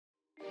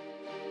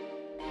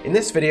In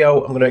this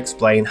video, I'm going to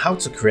explain how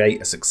to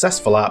create a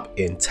successful app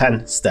in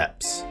 10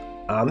 steps.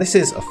 And this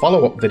is a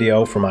follow-up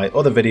video from my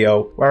other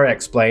video where I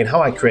explain how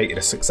I created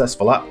a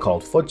successful app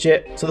called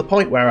Fudget to the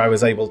point where I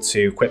was able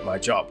to quit my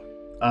job.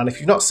 And if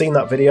you've not seen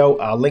that video,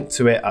 I'll link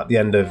to it at the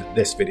end of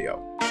this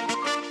video.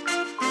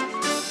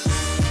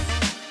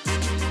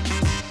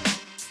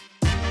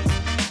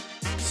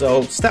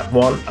 So step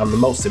one, and the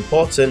most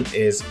important,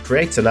 is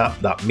create an app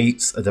that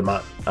meets a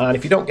demand. And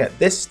if you don't get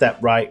this step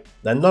right,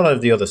 then none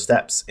of the other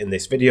steps in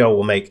this video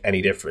will make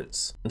any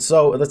difference. And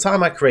so at the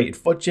time I created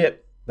Fudget,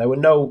 there were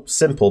no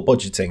simple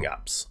budgeting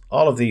apps.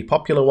 All of the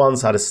popular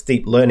ones had a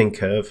steep learning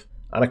curve,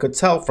 and I could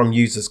tell from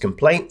users'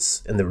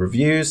 complaints in the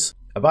reviews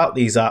about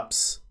these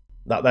apps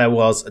that there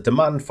was a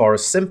demand for a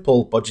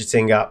simple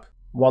budgeting app,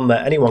 one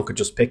that anyone could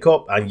just pick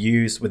up and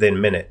use within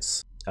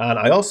minutes. And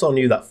I also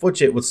knew that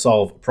Fudget would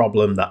solve a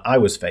problem that I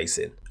was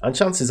facing. And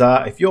chances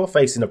are, if you're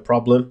facing a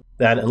problem,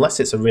 then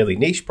unless it's a really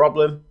niche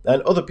problem,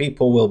 then other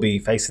people will be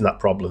facing that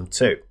problem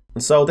too.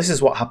 And so this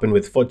is what happened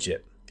with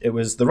Fudget. It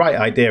was the right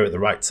idea at the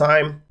right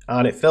time,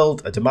 and it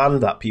filled a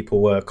demand that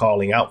people were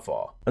calling out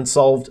for, and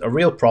solved a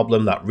real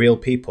problem that real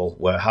people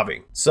were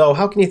having. So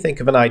how can you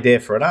think of an idea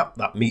for an app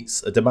that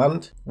meets a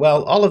demand?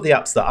 Well, all of the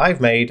apps that I've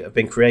made have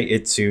been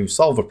created to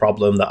solve a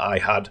problem that I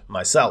had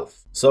myself.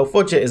 So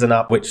Fudget is an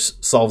app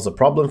which solves a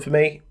problem for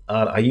me,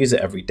 and I use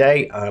it every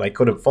day, and I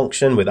couldn't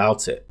function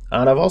without it.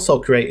 And I've also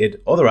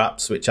created other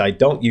apps which I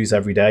don't use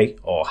every day,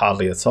 or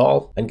hardly at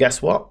all, and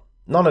guess what?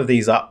 None of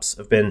these apps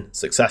have been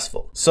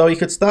successful. So you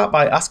could start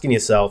by asking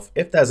yourself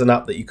if there's an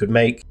app that you could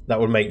make that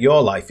would make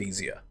your life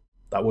easier,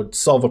 that would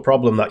solve a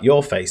problem that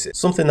you're facing,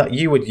 something that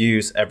you would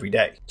use every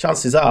day.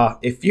 Chances are,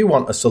 if you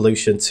want a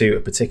solution to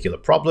a particular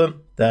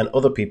problem, then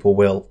other people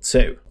will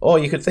too. Or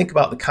you could think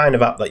about the kind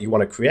of app that you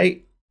want to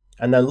create,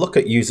 and then look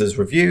at users'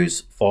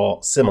 reviews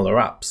for similar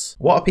apps.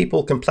 What are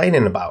people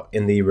complaining about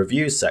in the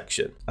reviews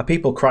section? Are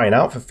people crying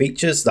out for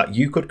features that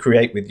you could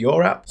create with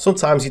your app?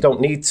 Sometimes you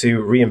don't need to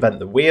reinvent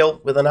the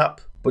wheel with an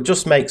app, but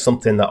just make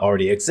something that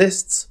already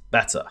exists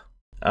better.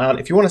 And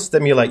if you want to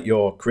stimulate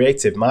your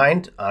creative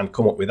mind and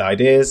come up with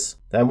ideas,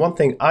 then one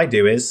thing I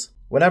do is,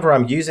 whenever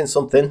I'm using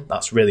something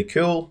that's really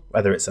cool,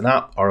 whether it's an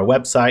app or a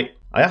website,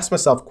 I ask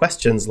myself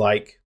questions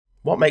like,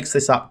 what makes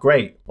this app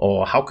great?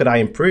 Or how could I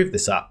improve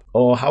this app?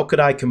 Or how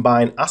could I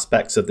combine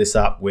aspects of this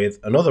app with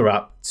another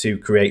app to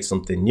create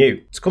something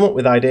new? To come up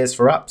with ideas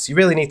for apps, you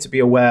really need to be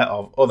aware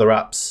of other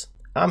apps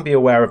and be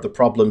aware of the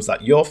problems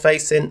that you're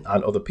facing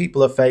and other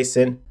people are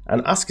facing,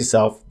 and ask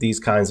yourself these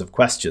kinds of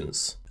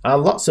questions.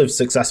 And lots of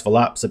successful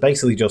apps are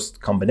basically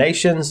just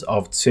combinations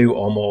of two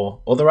or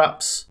more other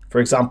apps. For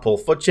example,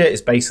 Fudget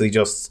is basically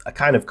just a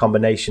kind of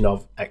combination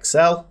of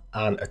Excel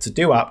and a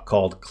to-do app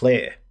called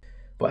Clear.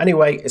 But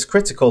anyway, it's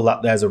critical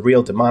that there's a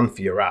real demand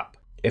for your app.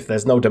 If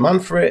there's no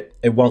demand for it,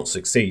 it won't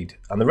succeed,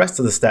 and the rest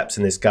of the steps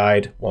in this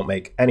guide won't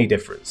make any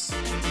difference.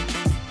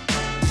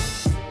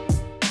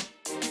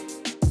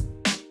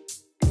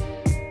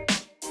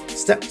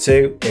 Step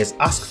 2 is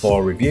ask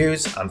for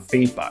reviews and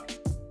feedback.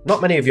 Not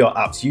many of your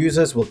app's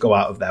users will go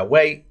out of their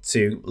way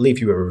to leave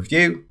you a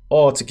review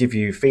or to give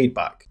you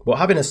feedback, but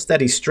having a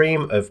steady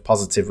stream of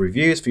positive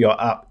reviews for your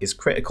app is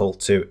critical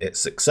to its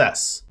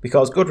success,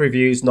 because good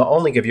reviews not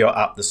only give your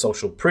app the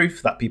social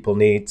proof that people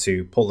need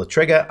to pull the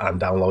trigger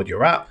and download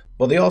your app,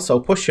 but they also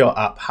push your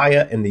app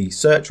higher in the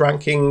search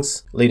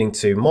rankings, leading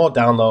to more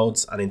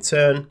downloads and in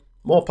turn,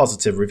 more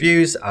positive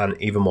reviews and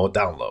even more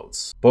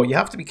downloads. But you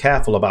have to be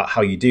careful about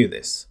how you do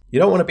this. You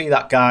don't want to be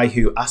that guy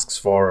who asks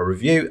for a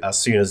review as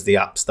soon as the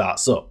app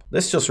starts up.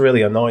 This just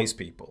really annoys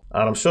people,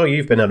 and I'm sure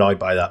you've been annoyed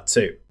by that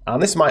too.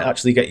 And this might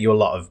actually get you a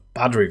lot of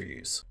bad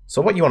reviews.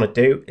 So what you want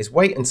to do is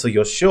wait until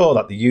you're sure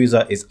that the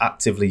user is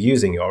actively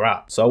using your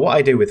app. So what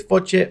I do with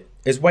Fudget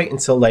is wait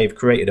until they've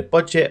created a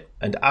budget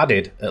and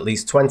added at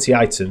least 20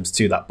 items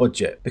to that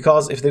budget.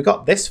 Because if they've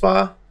got this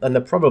far, then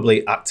they're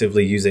probably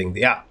actively using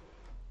the app.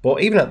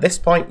 But even at this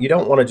point, you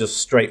don't want to just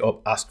straight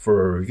up ask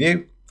for a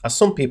review, as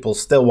some people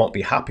still won't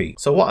be happy.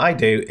 So what I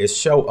do is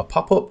show a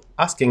pop-up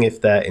asking if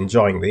they're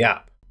enjoying the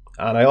app.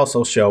 And I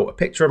also show a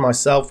picture of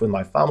myself with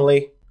my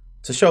family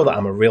to show that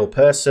I'm a real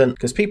person,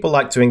 because people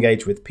like to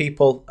engage with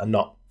people and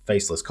not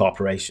faceless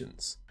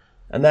corporations.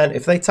 And then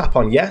if they tap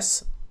on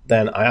yes,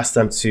 then I ask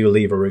them to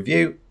leave a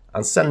review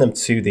and send them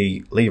to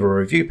the leave a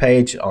review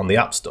page on the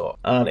App Store.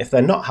 And if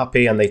they're not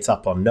happy and they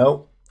tap on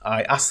no,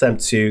 I ask them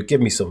to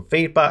give me some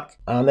feedback,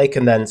 and they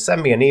can then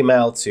send me an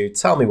email to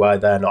tell me why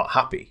they're not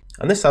happy.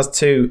 And this has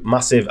two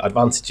massive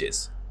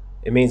advantages.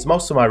 It means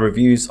most of my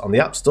reviews on the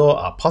App Store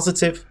are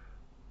positive,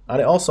 and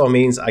it also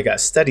means I get a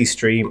steady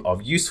stream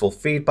of useful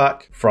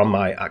feedback from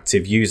my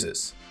active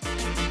users.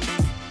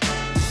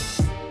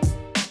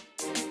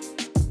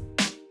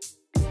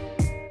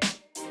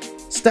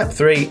 Step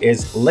 3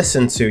 is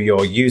listen to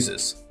your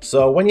users.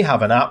 So when you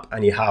have an app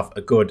and you have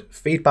a good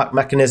feedback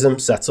mechanism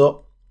set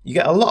up, you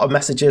get a lot of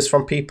messages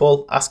from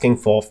people asking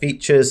for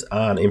features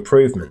and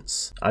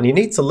improvements. And you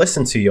need to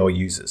listen to your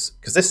users,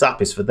 because this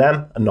app is for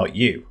them and not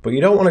you. But you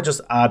don't want to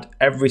just add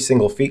every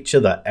single feature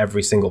that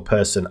every single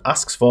person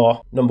asks for.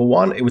 Number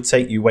one, it would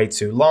take you way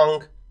too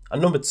long.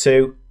 And number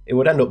two, it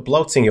would end up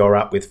bloating your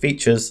app with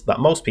features that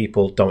most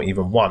people don't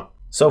even want.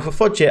 So for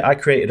Fudget, I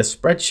created a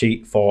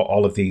spreadsheet for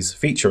all of these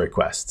feature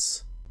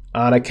requests.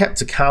 And I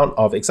kept account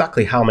of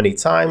exactly how many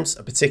times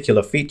a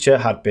particular feature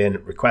had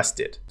been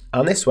requested.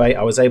 And this way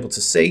I was able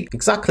to see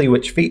exactly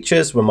which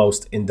features were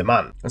most in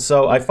demand. And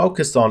so I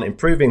focused on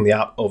improving the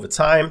app over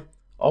time,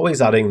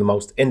 always adding the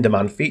most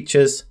in-demand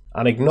features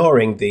and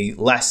ignoring the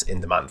less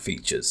in-demand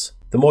features.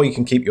 The more you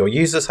can keep your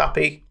users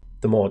happy,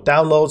 the more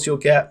downloads you'll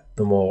get,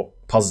 the more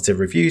positive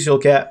reviews you'll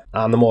get,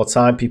 and the more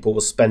time people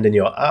will spend in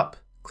your app,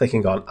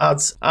 clicking on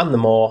ads, and the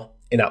more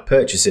in-app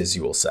purchases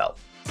you will sell.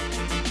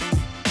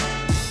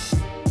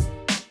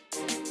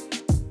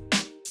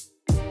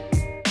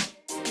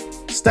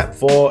 Step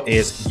 4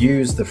 is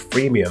use the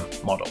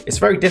freemium model. It's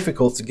very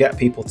difficult to get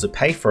people to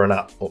pay for an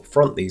app up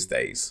front these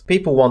days.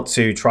 People want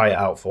to try it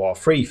out for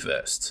free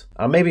first.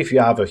 And maybe if you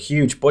have a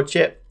huge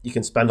budget, you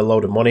can spend a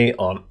load of money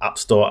on App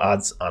Store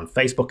ads and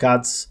Facebook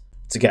ads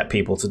to get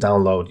people to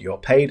download your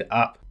paid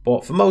app.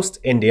 But for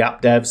most indie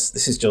app devs,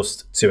 this is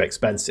just too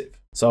expensive.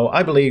 So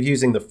I believe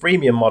using the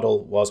freemium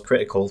model was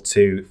critical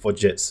to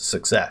Fudget's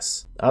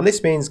success. And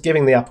this means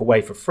giving the app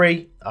away for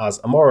free as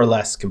a more or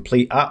less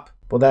complete app,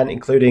 but then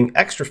including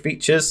extra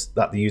features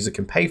that the user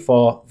can pay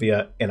for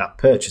via in-app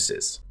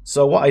purchases.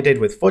 So what I did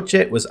with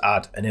Fudget was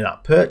add an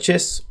in-app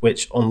purchase,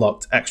 which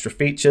unlocked extra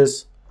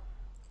features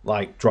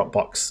like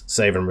Dropbox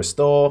Save and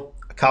Restore,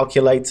 a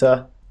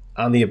calculator,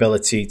 and the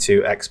ability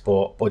to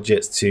export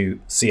budgets to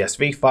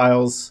CSV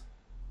files,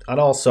 and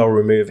also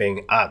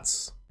removing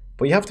ads.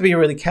 But you have to be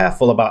really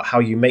careful about how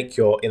you make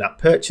your in-app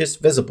purchase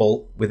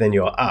visible within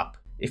your app.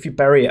 If you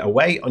bury it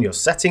away on your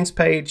settings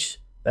page,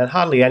 then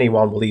hardly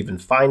anyone will even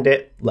find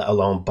it, let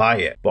alone buy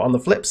it. But on the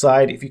flip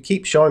side, if you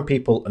keep showing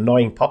people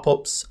annoying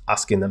pop-ups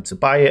asking them to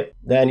buy it,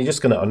 then you're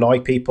just going to annoy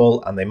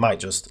people and they might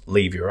just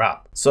leave your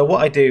app. So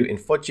what I do in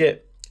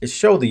Fudget is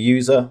show the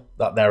user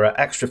that there are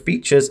extra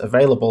features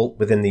available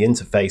within the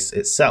interface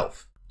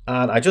itself.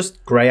 And I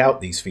just grey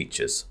out these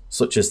features,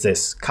 such as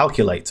this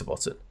calculator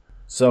button.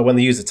 So when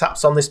the user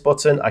taps on this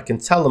button, I can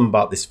tell them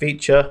about this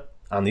feature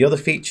and the other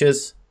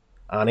features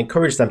and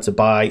encourage them to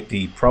buy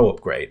the Pro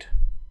upgrade.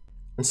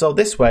 And so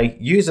this way,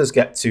 users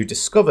get to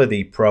discover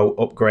the Pro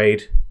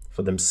upgrade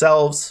for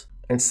themselves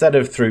instead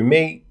of through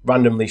me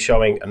randomly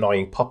showing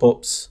annoying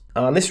pop-ups.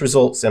 And this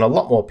results in a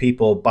lot more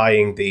people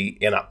buying the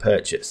in-app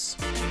purchase.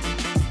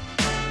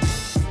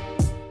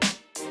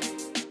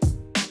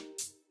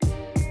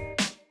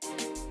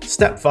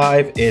 Step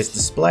 5 is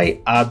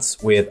display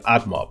ads with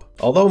Admob.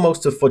 Although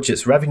most of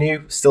Fudget's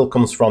revenue still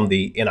comes from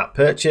the in-app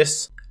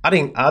purchase,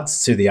 adding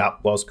ads to the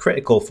app was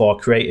critical for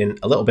creating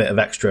a little bit of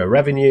extra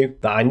revenue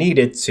that I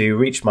needed to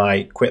reach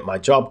my quit my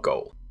job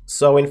goal.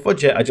 So in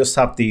Fudget, I just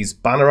have these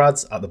banner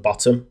ads at the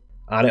bottom,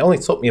 and it only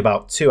took me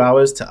about 2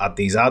 hours to add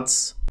these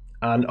ads.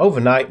 And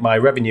overnight, my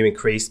revenue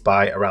increased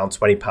by around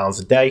 £20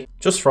 a day,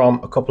 just from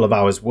a couple of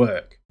hours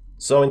work.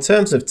 So in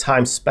terms of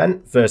time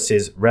spent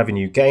versus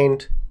revenue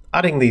gained,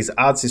 adding these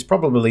ads is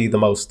probably the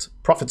most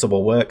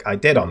profitable work I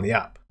did on the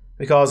app,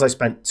 because I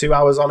spent 2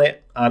 hours on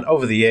it, and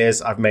over the years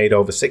I've made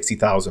over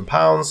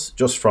 £60,000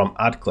 just from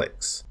ad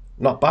clicks.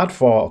 Not bad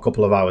for a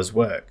couple of hours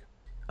work.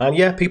 And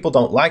yeah, people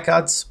don't like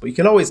ads, but you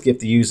can always give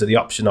the user the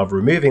option of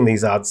removing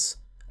these ads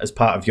as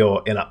part of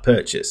your in-app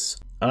purchase.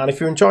 And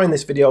if you're enjoying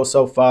this video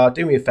so far,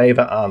 do me a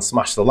favour and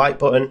smash the like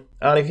button.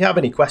 And if you have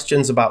any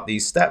questions about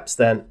these steps,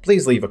 then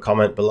please leave a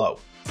comment below.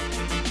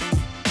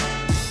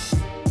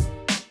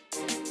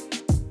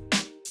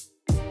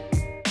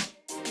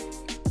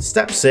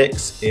 Step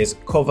 6 is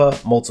cover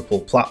multiple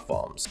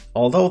platforms.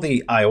 Although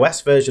the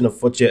iOS version of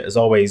Fudget has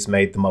always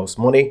made the most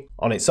money,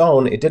 on its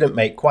own it didn't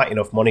make quite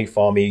enough money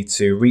for me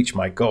to reach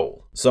my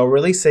goal. So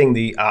releasing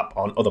the app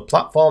on other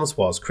platforms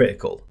was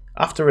critical.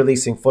 After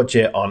releasing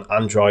Fudget on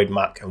Android,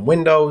 Mac and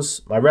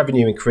Windows, my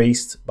revenue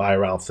increased by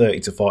around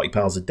 £30 to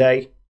 £40 a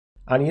day.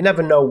 And you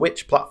never know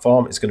which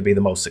platform is going to be the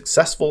most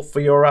successful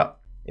for your app.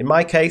 In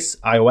my case,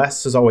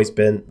 iOS has always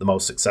been the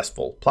most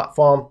successful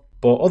platform,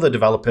 but other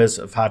developers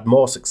have had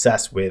more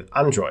success with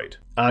Android.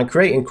 And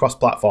creating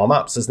cross-platform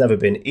apps has never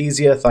been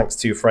easier thanks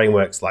to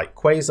frameworks like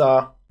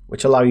Quasar,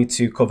 which allow you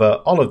to cover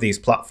all of these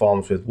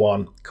platforms with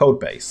one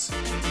codebase.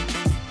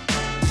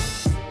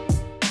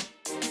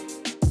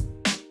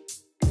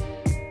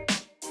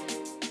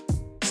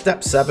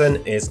 Step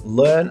 7 is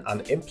learn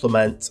and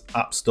implement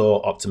App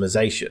Store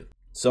optimization.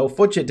 So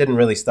Fudget didn't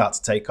really start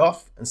to take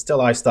off until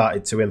I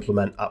started to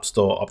implement App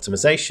Store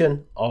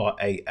optimization, or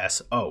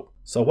ASO.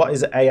 So what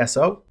is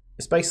ASO?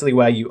 It's basically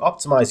where you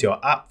optimize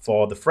your app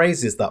for the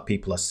phrases that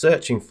people are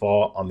searching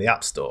for on the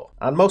App Store.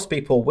 And most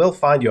people will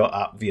find your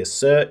app via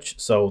search,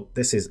 so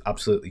this is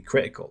absolutely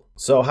critical.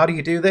 So how do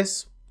you do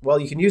this? Well,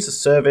 you can use a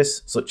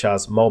service such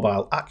as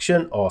Mobile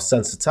Action or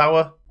Sensor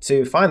Tower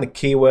to find the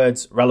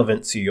keywords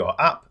relevant to your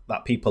app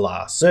that people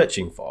are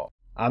searching for.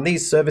 And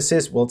these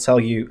services will tell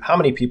you how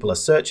many people are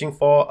searching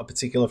for a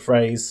particular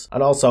phrase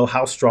and also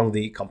how strong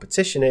the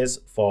competition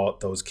is for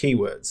those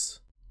keywords.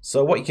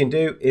 So what you can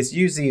do is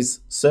use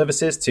these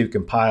services to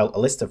compile a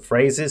list of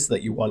phrases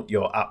that you want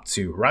your app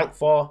to rank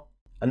for.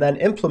 and then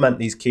implement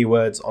these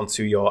keywords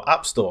onto your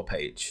App Store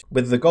page,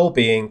 with the goal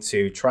being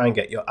to try and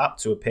get your app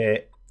to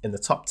appear in the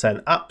top 10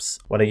 apps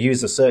when a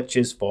user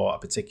searches for a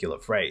particular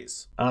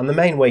phrase. And the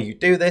main way you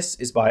do this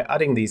is by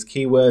adding these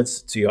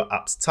keywords to your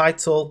app's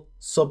title,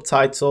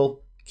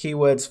 subtitle,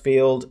 keywords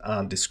field,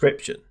 and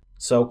description.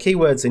 So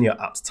keywords in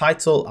your app's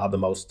title are the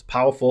most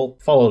powerful,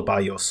 followed by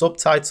your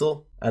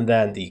subtitle, and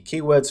then the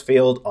keywords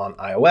field on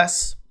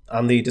iOS,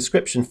 and the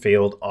description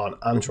field on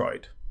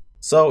Android.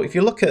 So if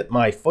you look at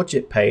my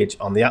Fudget page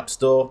on the App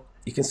Store,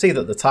 you can see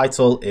that the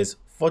title is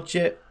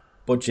Fudget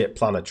Budget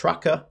Planner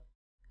Tracker,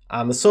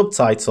 and the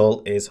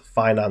subtitle is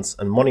Finance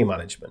and Money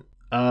Management.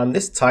 And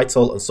this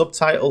title and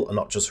subtitle are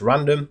not just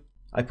random.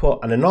 I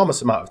put an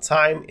enormous amount of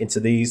time into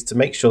these to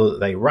make sure that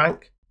they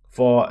rank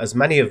for as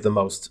many of the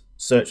most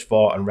searched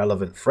for and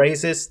relevant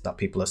phrases that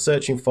people are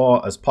searching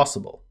for as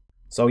possible.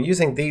 So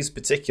using these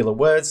particular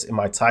words in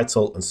my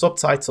title and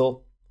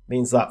subtitle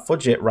means that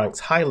Fudget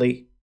ranks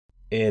highly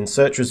in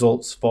search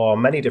results for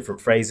many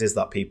different phrases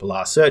that people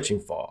are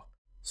searching for,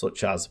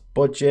 such as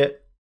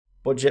budget,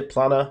 budget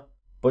planner,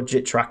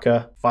 budget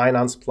tracker,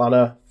 finance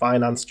planner,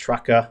 finance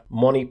tracker,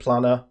 money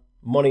planner,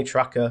 money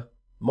tracker,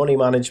 money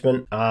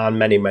management, and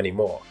many, many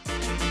more.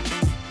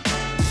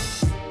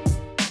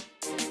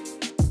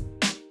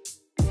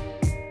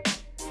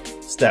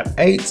 Step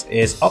 8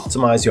 is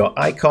optimize your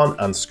icon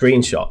and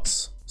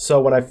screenshots. So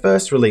when I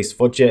first released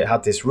Fudget, it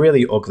had this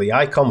really ugly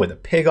icon with a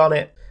pig on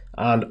it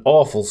and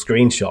awful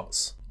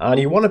screenshots. And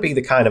you want to be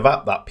the kind of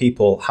app that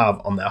people have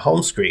on their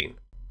home screen,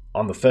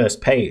 on the first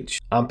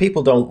page. And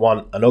people don't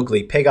want an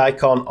ugly pig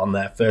icon on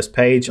their first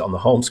page on the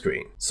home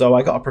screen. So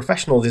I got a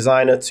professional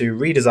designer to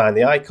redesign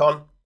the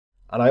icon,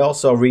 and I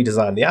also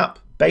redesigned the app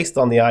based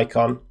on the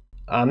icon,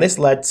 and this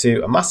led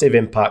to a massive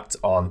impact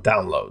on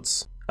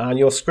downloads. And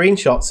your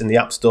screenshots in the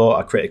App Store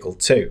are critical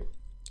too.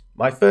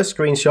 My first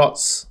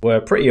screenshots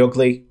were pretty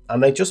ugly,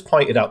 and they just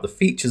pointed out the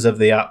features of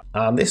the app,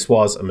 and this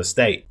was a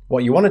mistake.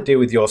 What you want to do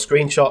with your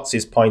screenshots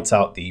is point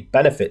out the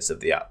benefits of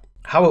the app,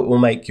 how it will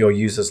make your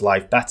users'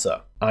 life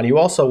better. And you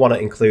also want to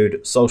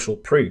include social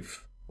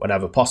proof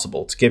whenever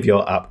possible to give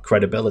your app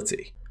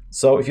credibility.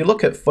 So if you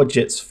look at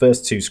Fudget's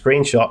first two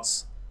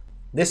screenshots,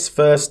 this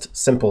first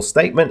simple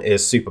statement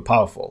is super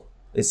powerful.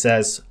 It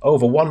says,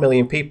 over 1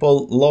 million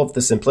people love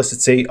the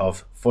simplicity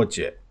of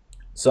Fudget.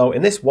 So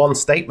in this one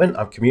statement,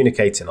 I'm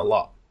communicating a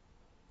lot.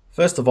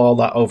 First of all,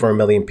 that over 1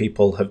 million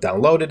people have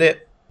downloaded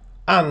it,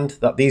 and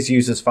that these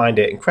users find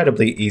it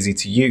incredibly easy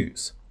to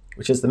use,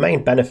 which is the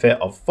main benefit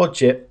of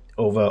Fudget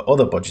over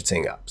other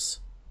budgeting apps.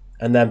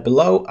 And then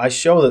below, I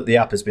show that the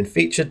app has been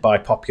featured by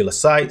popular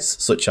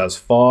sites such as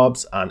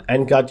Forbes and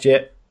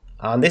Engadget,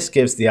 and this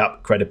gives the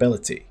app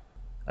credibility.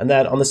 And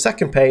then on the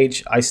second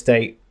page, I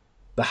state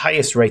the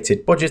highest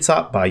rated budget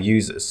app by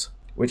users,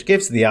 which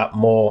gives the app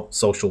more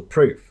social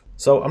proof.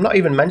 So I'm not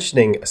even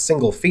mentioning a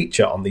single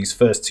feature on these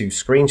first two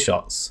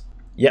screenshots,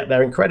 yet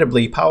they're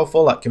incredibly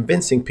powerful at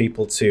convincing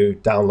people to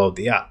download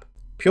the app,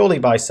 purely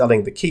by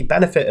selling the key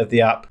benefit of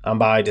the app and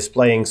by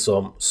displaying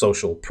some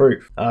social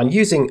proof. And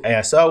using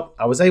ASO,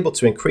 I was able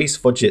to increase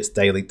Fudget's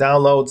daily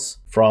downloads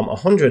from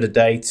 100 a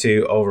day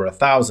to over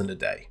 1,000 a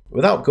day.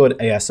 Without good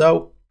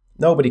ASO,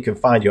 nobody can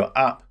find your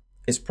app.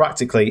 It's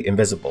practically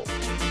invisible.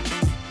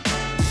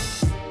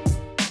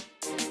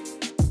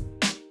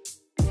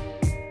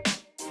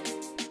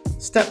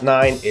 Step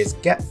 9 is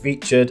get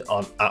featured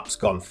on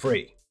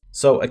AppsGoneFree.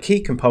 So a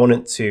key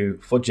component to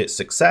Fudget's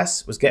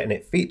success was getting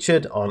it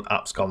featured on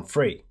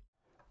AppsGoneFree.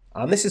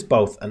 And this is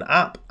both an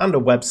app and a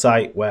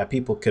website where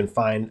people can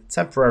find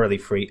temporarily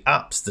free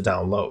apps to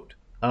download.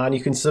 And you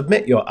can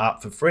submit your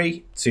app for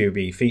free to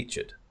be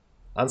featured.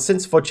 And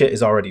since Fudget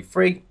is already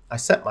free, I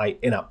set my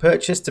in-app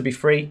purchase to be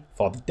free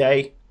for the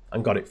day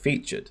and got it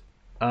featured.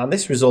 And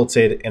this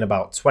resulted in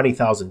about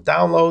 20,000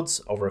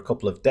 downloads over a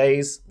couple of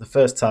days the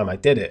first time I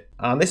did it.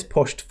 And this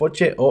pushed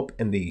Fudget up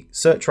in the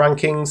search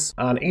rankings,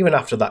 and even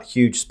after that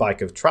huge spike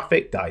of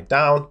traffic died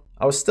down,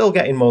 I was still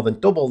getting more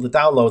than double the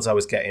downloads I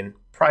was getting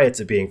prior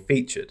to being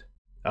featured.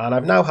 And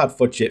I've now had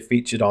Fudget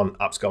featured on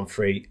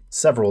AppsGoneFree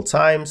several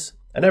times,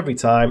 and every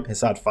time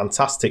it's had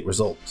fantastic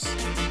results.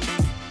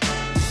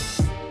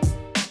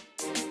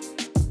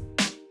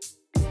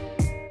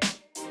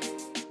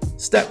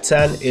 Step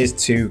 10 is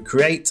to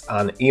create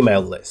an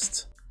email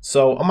list.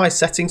 So on my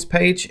settings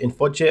page in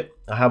Fudget,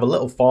 I have a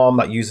little form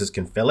that users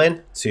can fill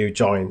in to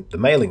join the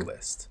mailing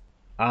list.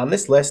 And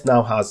this list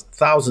now has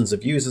thousands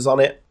of users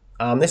on it,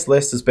 and this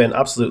list has been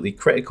absolutely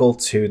critical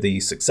to the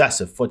success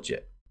of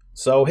Fudget.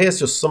 So here's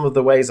just some of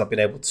the ways I've been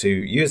able to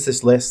use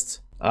this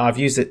list. I've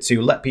used it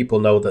to let people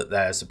know that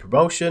there's a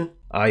promotion,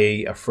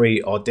 i.e. a free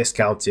or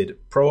discounted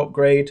pro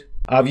upgrade.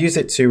 I've used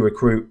it to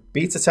recruit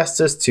beta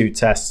testers to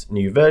test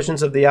new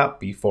versions of the app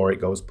before it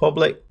goes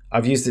public.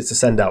 I've used it to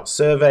send out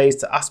surveys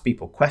to ask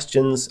people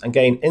questions and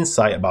gain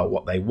insight about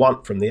what they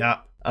want from the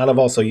app. And I've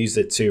also used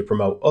it to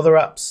promote other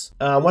apps.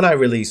 And when I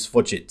release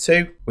Fudget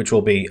 2, which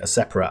will be a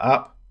separate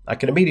app, I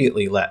can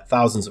immediately let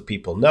thousands of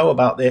people know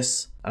about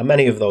this, and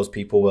many of those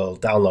people will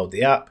download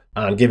the app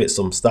and give it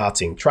some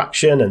starting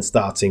traction and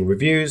starting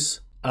reviews.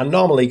 And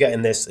normally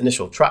getting this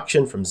initial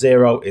traction from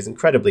 0 is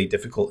incredibly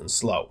difficult and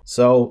slow.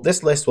 So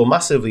this list will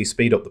massively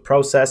speed up the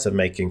process of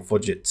making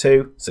Fudget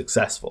 2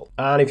 successful.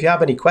 And if you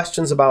have any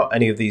questions about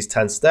any of these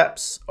 10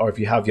 steps, or if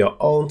you have your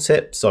own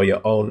tips or your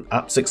own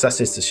app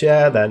successes to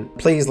share, then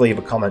please leave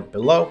a comment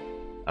below.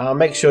 And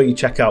make sure you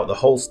check out the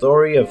whole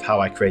story of how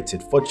I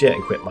created Fudget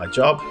and quit my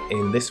job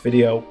in this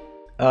video.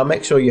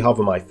 Make sure you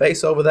hover my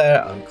face over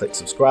there and click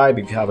subscribe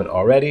if you haven't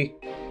already.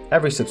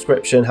 Every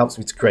subscription helps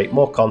me to create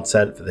more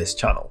content for this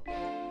channel.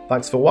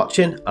 Thanks for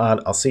watching,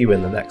 and I'll see you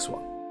in the next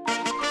one.